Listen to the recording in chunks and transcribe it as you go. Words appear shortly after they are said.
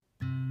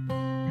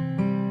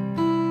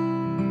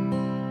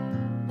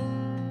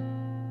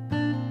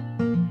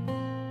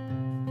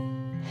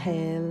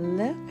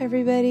Hello,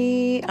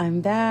 everybody.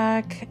 I'm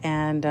back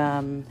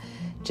and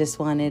just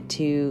wanted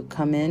to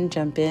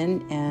jump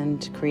in,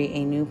 and create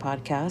a new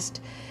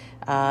podcast,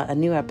 a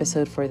new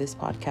episode for this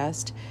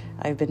podcast.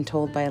 I've been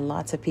told by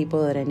lots of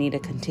people that I need to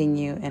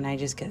continue, and I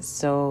just get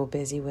so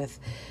busy with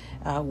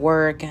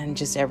work and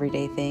just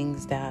everyday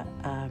things that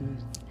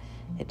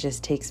it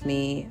just takes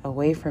me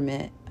away from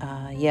it.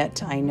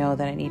 Yet I know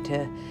that I need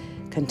to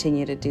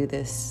continue to do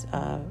this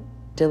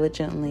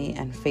diligently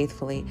and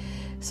faithfully.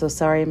 So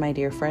sorry, my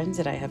dear friends,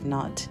 that I have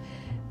not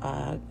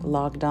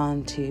logged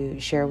on to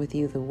share with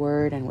you the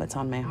word and what's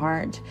on my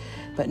heart.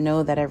 But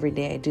know that every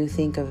day I do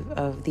think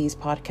of these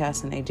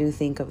podcasts, and I do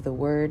think of the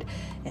word,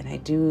 and I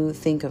do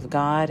think of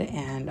God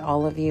and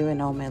all of you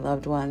and all my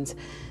loved ones.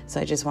 So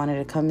I just wanted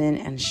to come in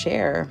and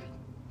share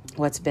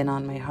what's been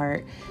on my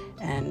heart,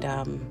 and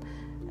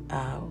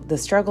the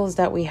struggles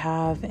that we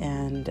have,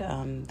 and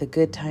the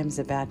good times,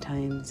 the bad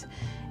times.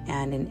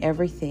 And in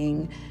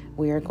everything,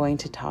 we are going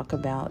to talk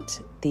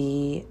about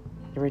the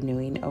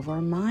renewing of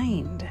our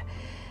mind.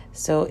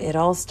 So it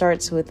all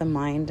starts with the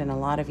mind, and a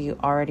lot of you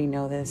already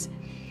know this.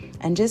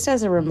 And just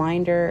as a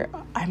reminder,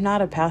 I'm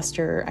not a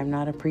pastor, I'm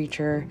not a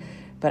preacher,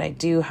 but I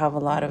do have a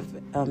lot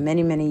of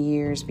many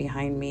years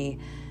behind me,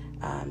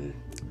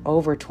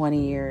 over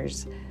 20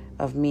 years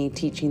of me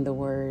teaching the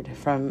word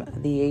from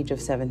the age of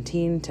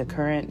 17 to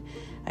current.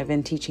 I've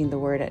been teaching the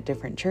word at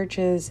different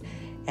churches,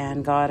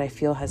 and God, I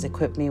feel, has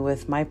equipped me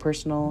with my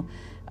personal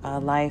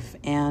life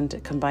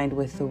and combined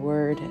with the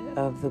word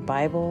of the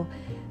Bible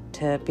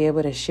to be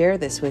able to share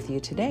this with you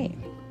today.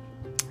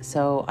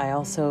 So I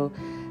also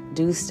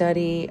do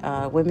study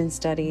women's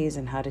studies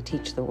and how to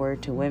teach the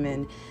word to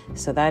women.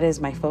 So that is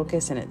my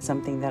focus, and it's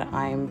something that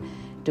I'm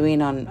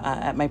doing on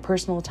at my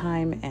personal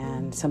time,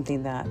 and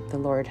something that the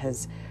Lord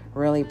has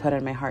really put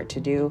on my heart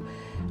to do.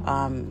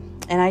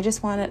 And I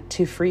just want it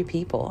to free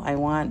people. I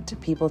want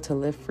people to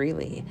live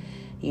freely.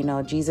 You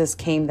know, Jesus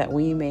came that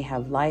we may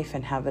have life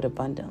and have it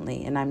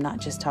abundantly. And I'm not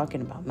just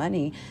talking about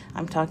money.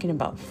 I'm talking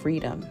about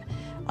freedom.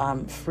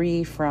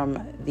 Free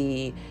from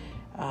the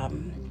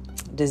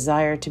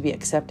desire to be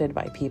accepted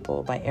by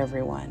people, by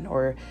everyone,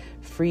 or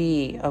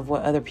free of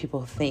what other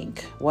people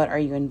think. What are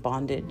you in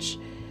bondage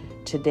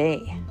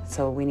today?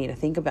 So we need to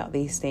think about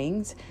these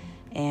things,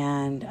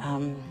 and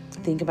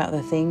think about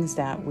the things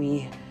that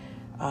we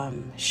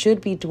should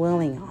be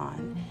dwelling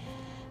on.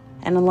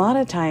 And a lot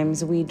of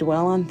times we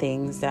dwell on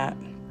things that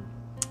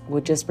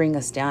would just bring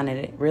us down, and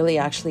it really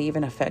actually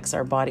even affects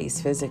our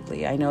bodies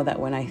physically. I know that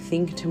when I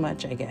think too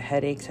much, I get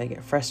headaches, I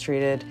get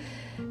frustrated,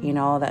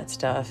 all that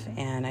stuff.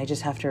 And I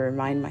just have to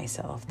remind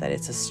myself that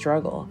it's a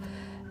struggle.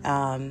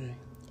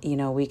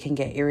 We can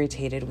get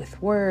irritated with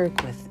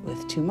work,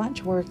 with too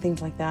much work,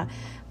 things like that.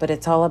 But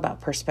it's all about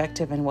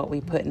perspective and what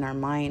we put in our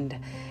mind.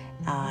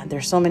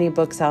 There's so many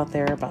books out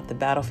there about the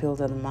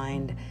battlefield of the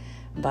mind.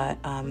 But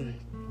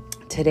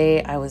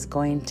today I was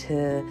going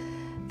to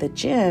the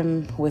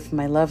gym with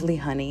my lovely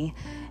honey,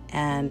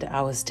 and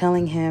I was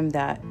telling him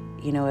that,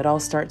 it all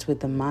starts with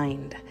the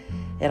mind.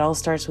 It all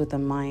starts with the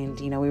mind.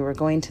 We were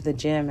going to the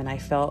gym, and I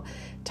felt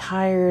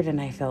tired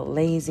and I felt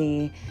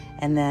lazy,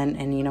 and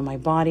my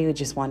body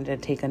just wanted to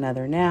take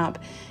another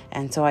nap.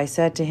 And so I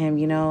said to him,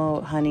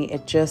 honey,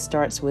 it just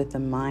starts with the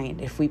mind.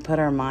 If we put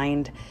our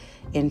mind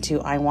into,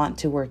 I want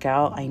to work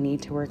out, I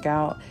need to work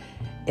out,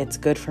 it's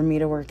good for me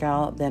to work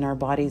out, then our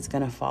body's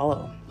going to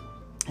follow.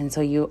 And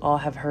so you all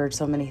have heard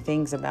so many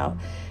things about,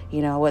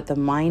 what the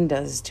mind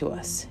does to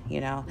us,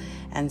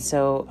 And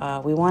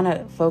so we want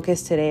to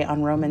focus today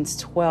on Romans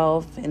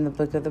 12 in the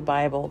book of the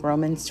Bible,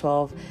 Romans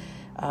 12,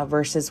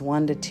 verses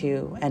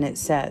 1-2. And it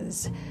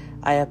says,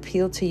 I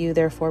appeal to you,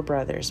 therefore,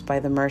 brothers, by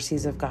the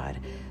mercies of God,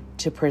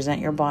 to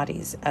present your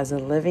bodies as a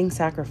living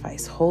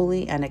sacrifice,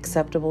 holy and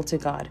acceptable to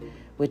God,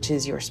 which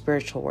is your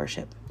spiritual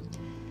worship.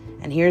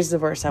 And here's the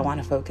verse I want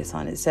to focus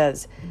on. It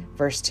says,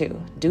 verse 2,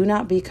 do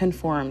not be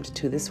conformed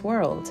to this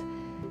world,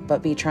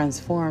 but be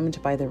transformed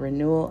by the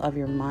renewal of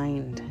your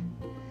mind,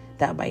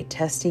 that by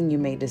testing you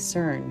may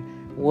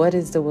discern what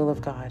is the will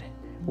of God,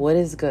 what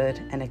is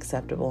good and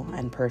acceptable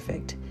and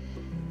perfect.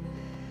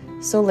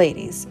 So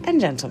ladies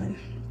and gentlemen,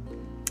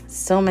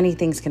 so many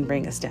things can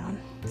bring us down.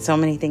 So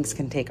many things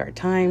can take our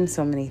time.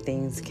 So many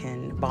things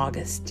can bog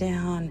us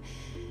down.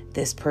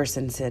 This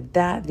person said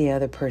that, the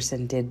other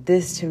person did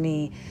this to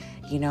me,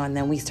 and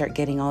then we start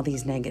getting all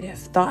these negative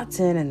thoughts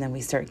in, and then we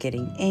start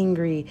getting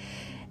angry.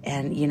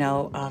 And,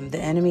 the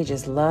enemy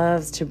just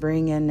loves to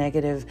bring in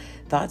negative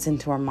thoughts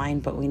into our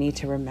mind. But we need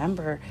to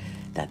remember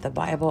that the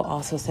Bible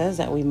also says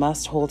that we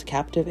must hold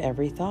captive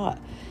every thought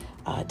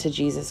to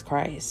Jesus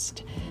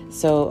Christ.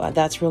 So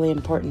that's really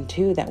important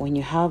too, that when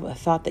you have a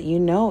thought that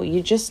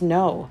you just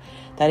know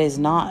that is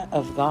not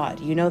of God,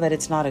 that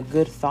it's not a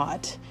good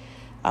thought,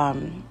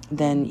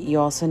 then you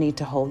also need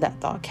to hold that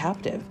thought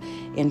captive.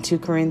 In 2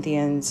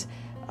 Corinthians,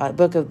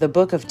 the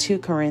book of 2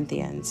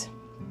 Corinthians,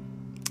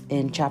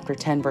 in chapter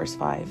 10, verse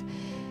 5,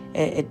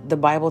 the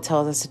Bible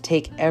tells us to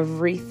take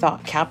every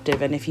thought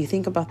captive. And if you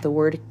think about the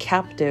word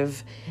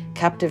captive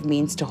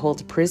means to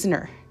hold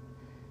prisoner.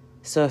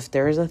 So if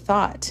there is a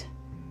thought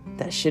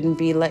that shouldn't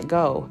be let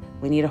go,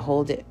 we need to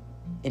hold it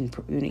we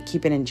need to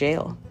keep it in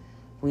jail.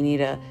 We need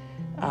to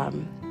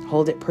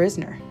hold it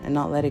prisoner and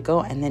not let it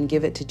go, and then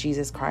give it to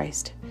Jesus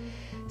Christ.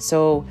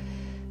 So,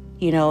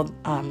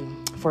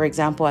 for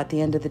example, at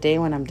the end of the day,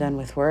 when I'm done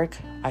with work,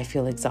 I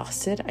feel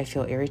exhausted. I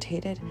feel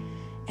irritated.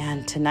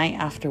 And tonight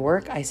after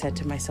work, I said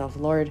to myself,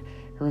 Lord,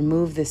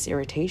 remove this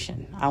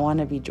irritation. I want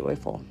to be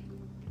joyful.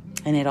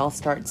 And it all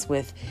starts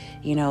with,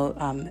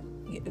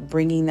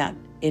 bringing that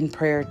in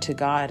prayer to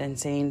God and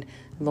saying,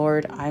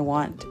 Lord, I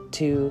want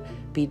to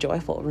be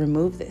joyful.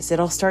 Remove this. It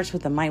all starts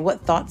with the mind.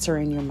 What thoughts are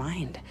in your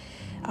mind?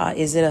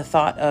 Is it a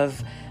thought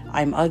of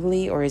I'm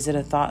ugly, or is it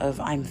a thought of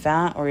I'm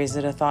fat, or is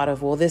it a thought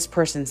of, well, this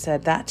person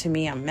said that to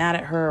me, I'm mad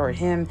at her or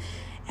him,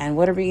 and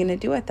what are we going to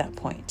do at that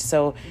point?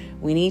 So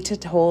we need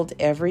to hold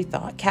every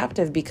thought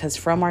captive, because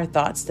from our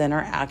thoughts, then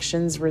our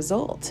actions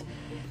result.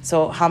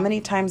 So how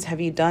many times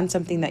have you done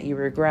something that you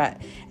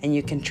regret and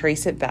you can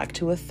trace it back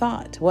to a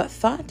thought? What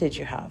thought did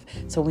you have?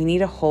 So we need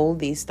to hold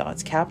these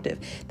thoughts captive.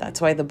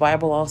 That's why the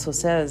Bible also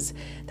says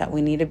that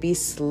we need to be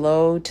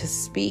slow to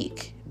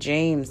speak.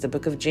 The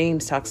book of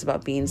James talks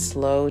about being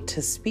slow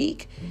to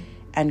speak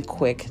and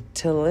quick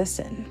to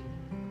listen.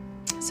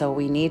 So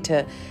we need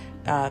to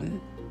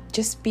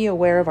just be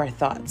aware of our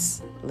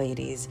thoughts,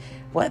 ladies.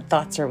 What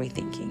thoughts are we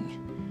thinking?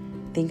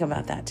 Think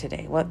about that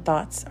today. What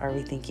thoughts are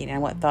we thinking,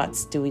 and what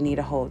thoughts do we need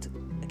to hold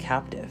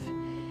captive?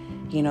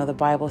 The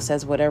Bible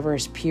says whatever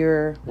is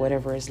pure,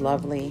 whatever is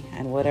lovely,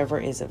 and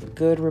whatever is of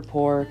good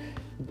rapport,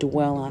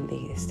 dwell on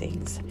these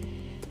things.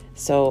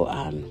 So,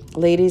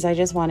 ladies, I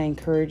just want to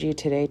encourage you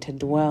today to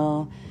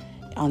dwell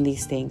on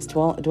these things.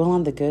 Dwell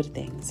on the good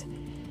things.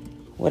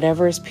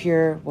 Whatever is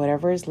pure,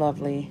 whatever is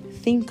lovely,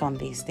 think on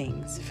these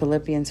things.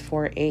 Philippians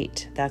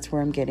 4:8, that's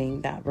where I'm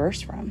getting that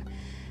verse from.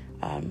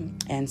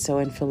 And so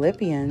in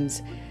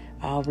Philippians,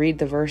 I'll read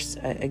the verse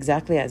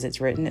exactly as it's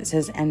written. It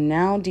says, and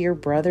now, dear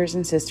brothers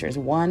and sisters,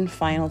 one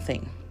final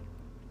thing.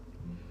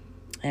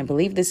 I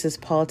believe this is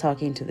Paul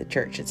talking to the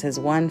church. It says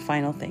one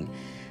final thing.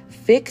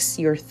 Fix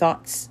your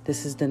thoughts.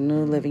 This is the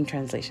New Living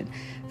Translation.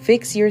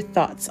 Fix your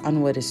thoughts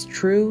on what is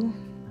true,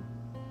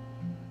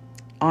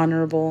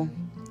 honorable,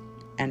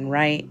 and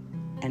right,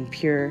 and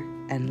pure,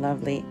 and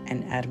lovely,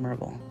 and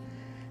admirable.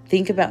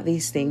 Think about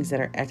these things that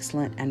are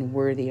excellent and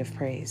worthy of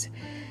praise.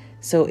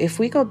 So if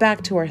we go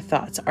back to our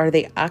thoughts, are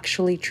they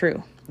actually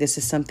true? This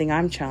is something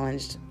I'm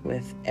challenged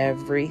with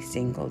every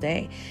single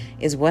day.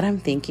 Is what I'm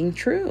thinking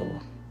true?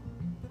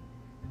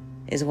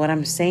 Is what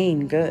I'm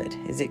saying good?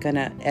 Is it going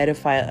to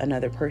edify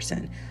another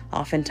person?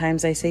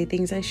 Oftentimes I say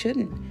things I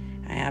shouldn't.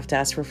 I have to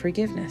ask for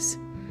forgiveness.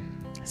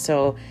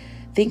 So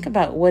think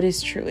about what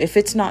is true. If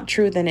it's not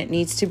true, then it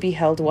needs to be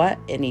held what?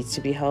 It needs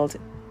to be held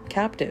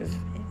captive.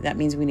 That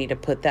means we need to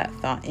put that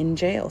thought in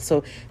jail.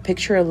 So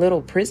picture a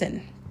little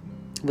prison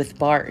with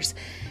bars,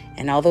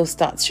 and all those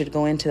thoughts should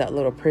go into that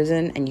little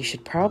prison, and you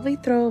should probably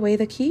throw away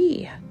the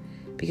key,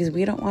 because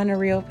we don't want to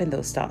reopen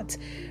those thoughts.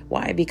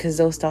 Why? Because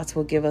those thoughts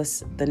will give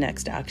us the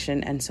next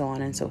action, and so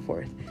on and so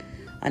forth.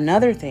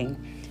 Another thing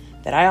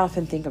that I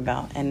often think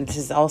about, and this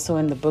is also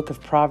in the book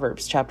of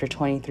Proverbs, chapter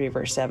 23,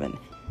 verse 7,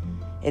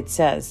 it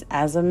says,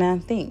 as a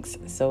man thinks,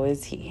 so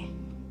is he.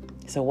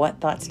 So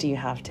what thoughts do you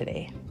have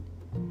today?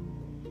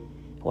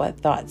 What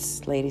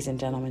thoughts, ladies and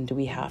gentlemen, do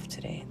we have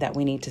today that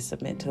we need to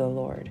submit to the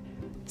Lord?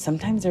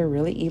 Sometimes they're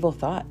really evil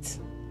thoughts,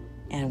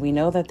 and we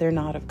know that they're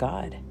not of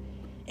God.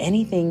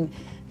 Anything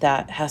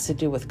that has to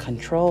do with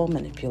control,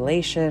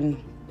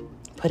 manipulation,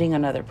 putting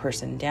another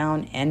person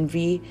down,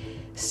 envy,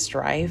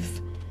 strife,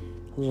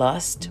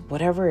 lust,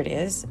 whatever it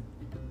is,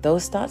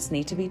 those thoughts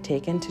need to be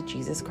taken to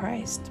Jesus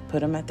Christ. Put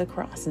them at the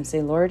cross and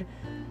say, Lord,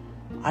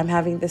 I'm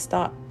having this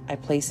thought. I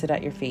place it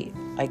at your feet.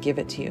 I give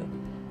it to you.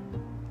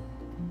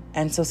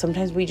 And so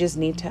sometimes we just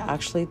need to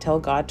actually tell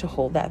God to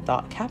hold that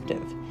thought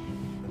captive.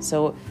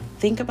 So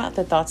think about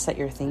the thoughts that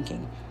you're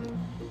thinking.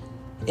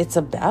 It's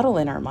a battle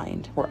in our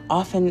mind.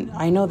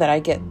 I know that I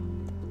get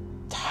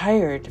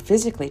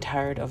physically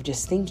tired of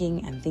just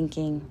thinking and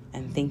thinking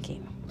and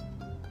thinking.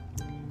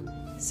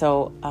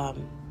 So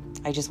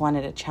I just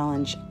wanted to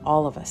challenge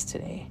all of us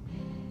today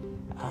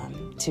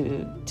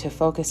to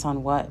focus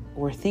on what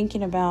we're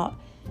thinking about,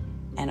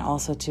 and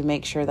also to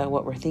make sure that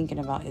what we're thinking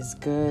about is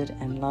good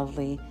and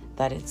lovely,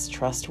 that it's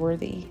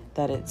trustworthy,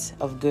 that it's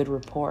of good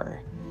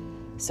rapport.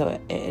 So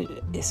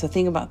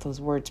think about those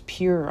words: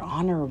 pure,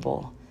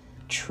 honorable,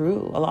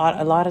 true. A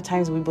lot of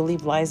times we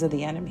believe lies of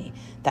the enemy,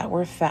 that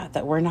we're fat,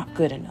 that we're not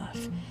good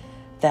enough,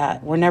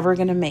 that we're never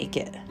going to make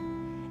it.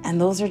 And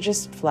those are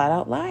just flat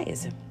out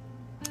lies.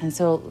 And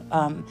so,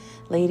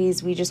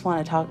 ladies, we just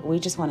want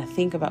to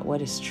think about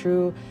what is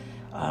true.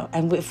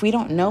 And if we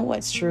don't know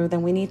what's true,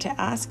 then we need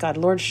to ask God,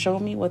 Lord, show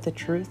me what the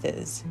truth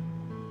is.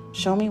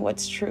 Show me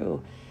what's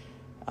true.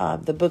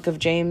 The book of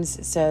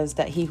James says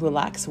that he who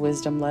lacks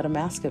wisdom, let him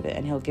ask of it,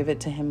 and he'll give it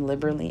to him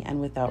liberally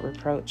and without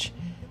reproach.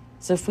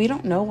 So if we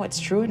don't know what's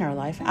true in our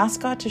life,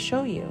 ask God to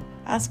show you.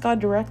 Ask God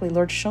directly,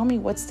 Lord, show me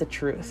what's the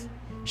truth.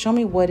 Show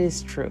me what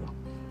is true.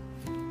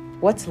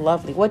 What's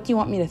lovely? What do you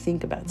want me to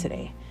think about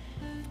today?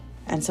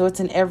 And so it's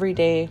an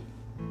everyday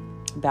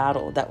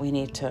battle that we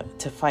need to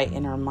fight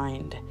in our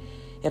mind.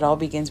 It all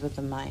begins with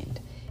the mind.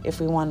 If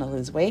we want to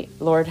lose weight,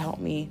 Lord, help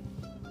me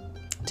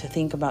to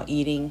think about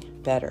eating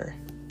better,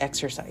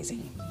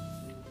 exercising.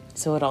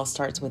 So it all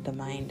starts with the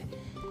mind.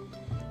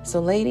 So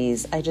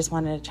ladies, I just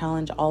wanted to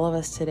challenge all of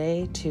us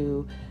today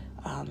to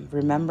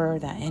remember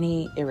that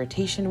any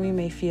irritation we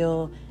may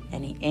feel,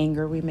 any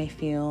anger we may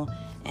feel,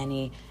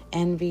 any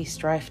envy,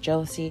 strife,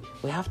 jealousy,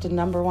 we have to,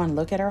 number one,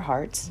 look at our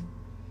hearts.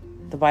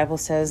 The Bible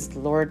says,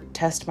 Lord,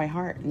 test my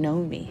heart,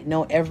 know me,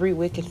 know every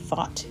wicked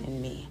thought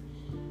in me.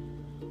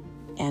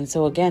 And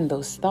so again,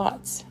 those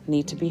thoughts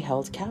need to be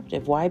held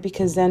captive. Why?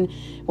 Because then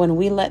when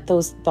we let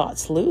those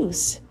thoughts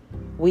loose,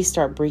 we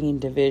start bringing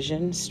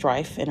division,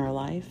 strife in our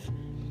life.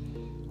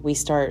 We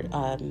start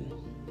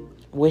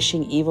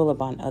wishing evil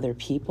upon other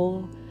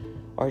people,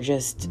 or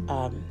just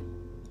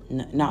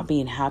not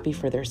being happy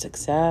for their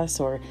success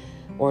or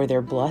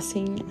their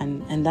blessing.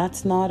 And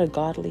that's not a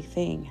godly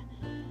thing.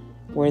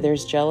 Where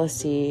there's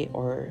jealousy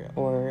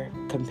or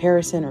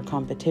comparison or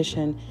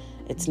competition,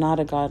 it's not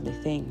a godly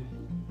thing.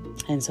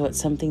 And so it's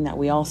something that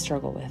we all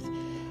struggle with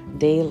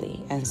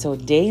daily. And so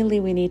daily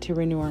we need to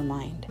renew our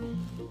mind.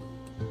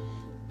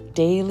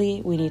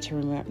 Daily we need to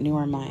renew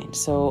our mind.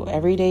 So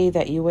every day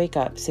that you wake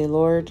up, say,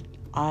 Lord,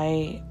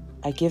 I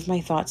give my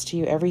thoughts to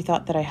you. Every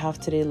thought that I have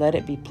today, let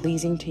it be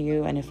pleasing to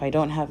you. And if I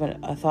don't have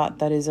a thought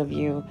that is of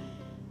you,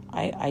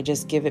 I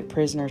just give it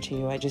prisoner to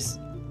you. I just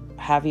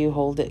have you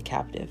hold it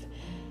captive.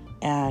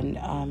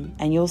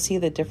 And you'll see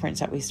the difference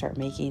that we start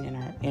making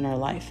in our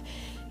life.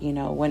 You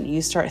know, when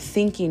you start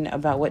thinking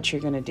about what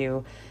you're going to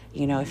do,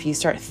 you know, if you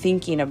start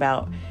thinking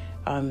about,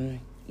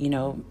 you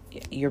know,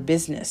 your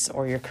business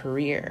or your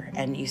career,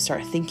 and you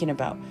start thinking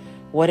about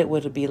what it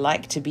would be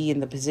like to be in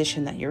the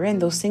position that you're in,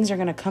 those things are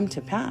going to come to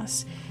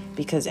pass.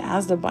 Because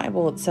as the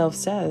Bible itself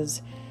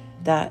says,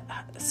 that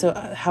so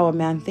how a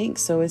man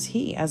thinks, so is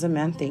he. As a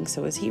man thinks,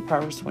 so is he.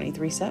 Proverbs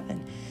 23:7.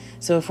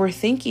 So if we're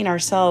thinking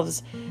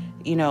ourselves,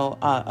 you know,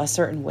 a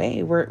certain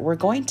way, we're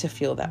going to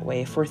feel that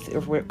way. If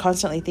we're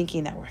constantly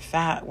thinking that we're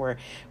fat, we're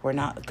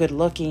not good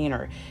looking,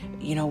 or,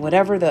 you know,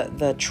 whatever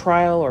the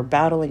trial or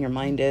battle in your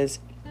mind is,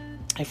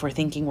 if we're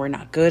thinking we're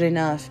not good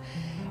enough,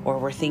 or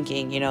we're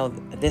thinking, you know,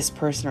 this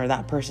person or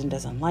that person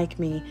doesn't like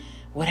me,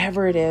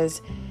 whatever it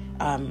is,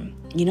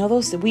 you know,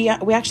 those we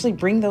actually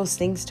bring those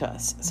things to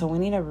us. So we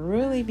need to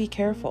really be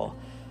careful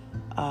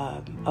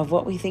of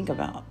what we think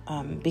about,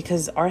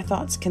 because our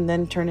thoughts can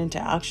then turn into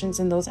actions,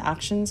 and those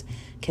actions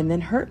can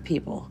then hurt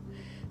people.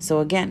 So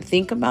again,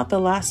 think about the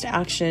last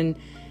action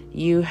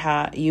you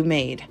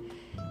made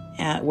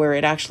where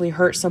it actually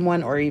hurt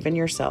someone or even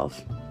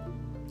yourself,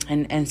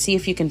 and see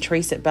if you can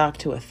trace it back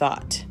to a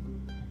thought.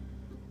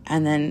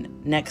 And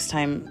then next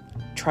time,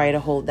 try to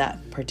hold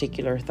that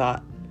particular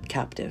thought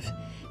captive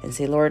and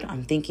say, Lord,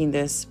 I'm thinking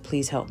this,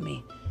 please help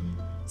me.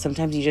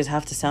 Sometimes you just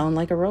have to sound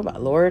like a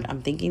robot. Lord,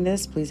 I'm thinking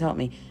this, please help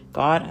me.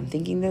 God, I'm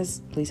thinking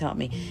this, please help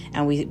me.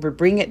 And we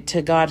bring it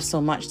to God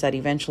so much that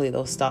eventually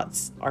those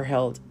thoughts are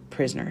held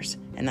prisoners.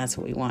 And that's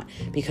what we want,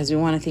 because we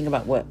want to think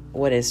about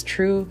what is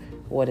true,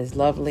 what is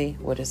lovely,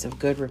 what is of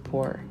good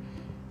rapport.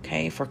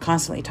 Okay, if we're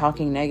constantly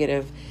talking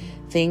negative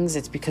things,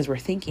 it's because we're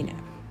thinking it.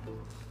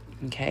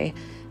 Okay,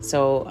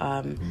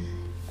 so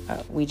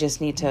we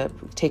just need to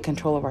take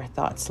control of our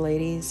thoughts,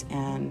 ladies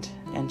and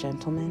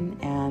gentlemen,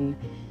 and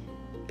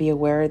be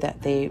aware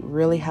that they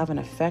really have an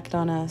effect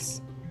on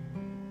us,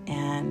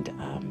 and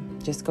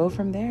just go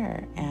from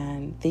there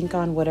and think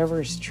on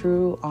whatever is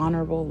true,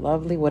 honorable,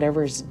 lovely,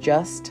 whatever is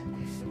just.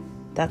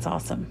 That's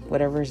awesome.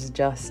 Whatever is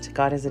just.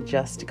 God is a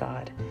just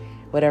God.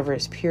 Whatever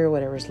is pure,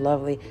 whatever is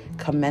lovely,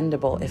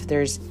 commendable. If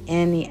there's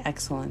any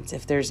excellence,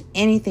 if there's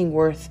anything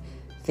worth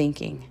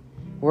thinking,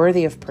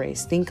 worthy of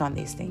praise, think on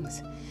these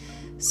things.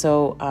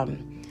 So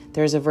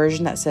there's a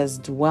version that says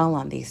dwell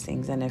on these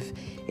things. And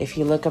if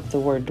you look up the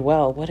word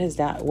dwell, what is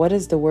that? What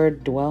does the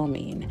word dwell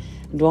mean?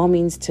 Dwell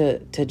means to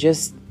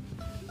just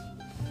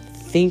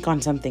think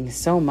on something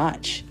so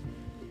much,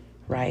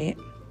 right?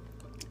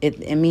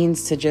 It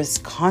means to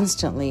just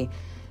constantly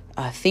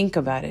think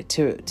about it,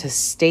 to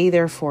stay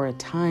there for a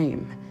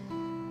time.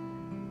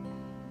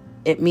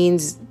 It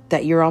means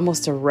that you're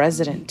almost a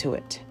resident to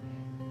it.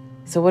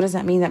 So what does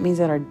that mean? That means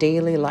that our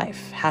daily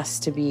life has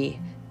to be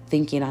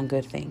thinking on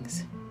good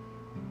things.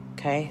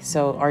 Okay,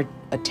 so our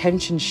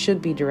attention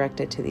should be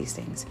directed to these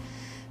things.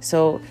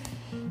 So,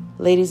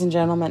 ladies and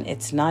gentlemen,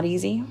 it's not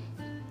easy.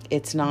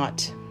 It's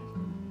not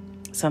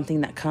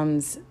something that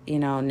comes,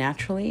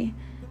 naturally.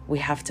 We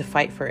have to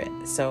fight for it.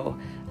 So,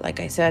 like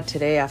I said,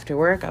 today after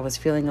work, I was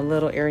feeling a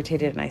little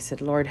irritated, and I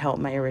said, Lord, help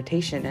my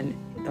irritation.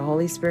 And the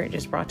Holy Spirit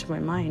just brought to my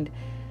mind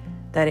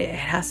that it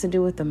has to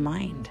do with the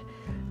mind.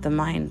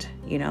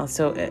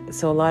 So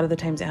a lot of the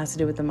times it has to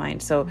do with the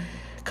mind. So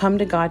come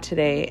to God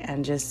today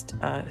and just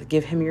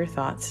give him your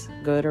thoughts,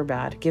 good or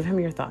bad. Give him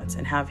your thoughts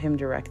and have him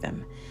direct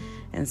them.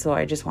 And so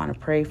I just want to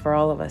pray for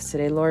all of us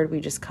today. Lord, we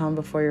just come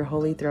before your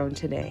holy throne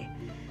today.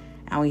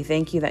 And we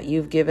thank you that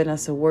you've given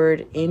us a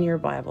word in your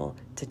Bible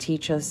to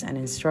teach us and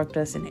instruct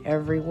us in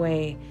every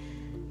way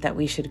that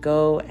we should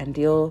go and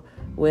deal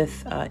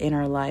with in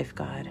our life,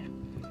 God.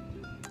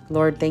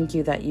 Lord, thank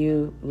you that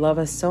you love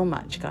us so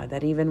much, God,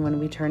 that even when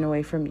we turn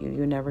away from you,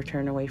 you never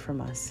turn away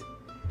from us.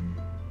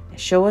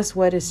 Show us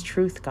what is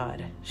truth,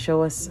 God.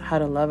 Show us how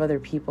to love other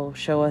people.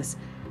 Show us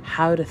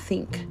how to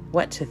think,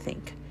 what to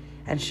think,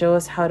 and show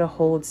us how to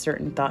hold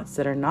certain thoughts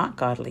that are not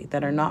godly,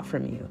 that are not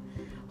from you.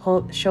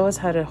 Show us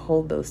how to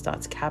hold those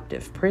thoughts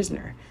captive,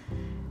 prisoner,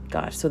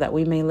 God, so that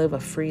we may live a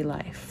free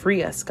life.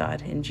 Free us,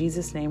 God. In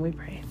Jesus' name we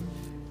pray.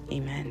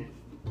 Amen.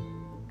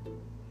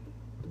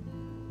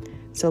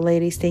 So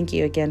ladies, thank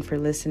you again for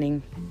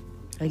listening.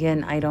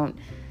 Again, I don't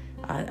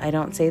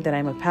say that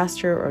I'm a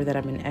pastor or that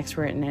I'm an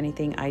expert in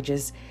anything. I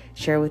just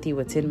share with you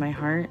what's in my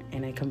heart,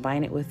 and I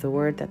combine it with the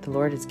word that the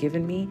Lord has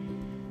given me.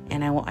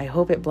 And I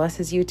hope it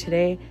blesses you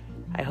today.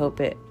 I hope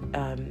it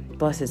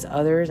blesses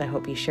others. I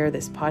hope you share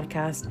this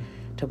podcast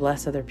to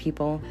bless other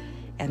people.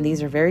 And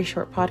these are very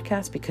short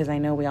podcasts because I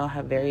know we all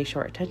have very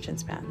short attention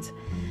spans.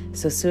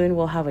 So soon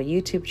we'll have a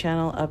YouTube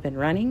channel up and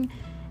running,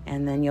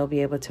 and then you'll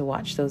be able to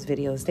watch those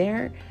videos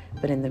there.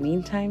 But in the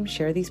meantime,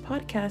 share these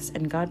podcasts,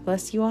 and God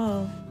bless you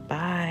all.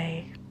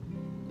 Bye.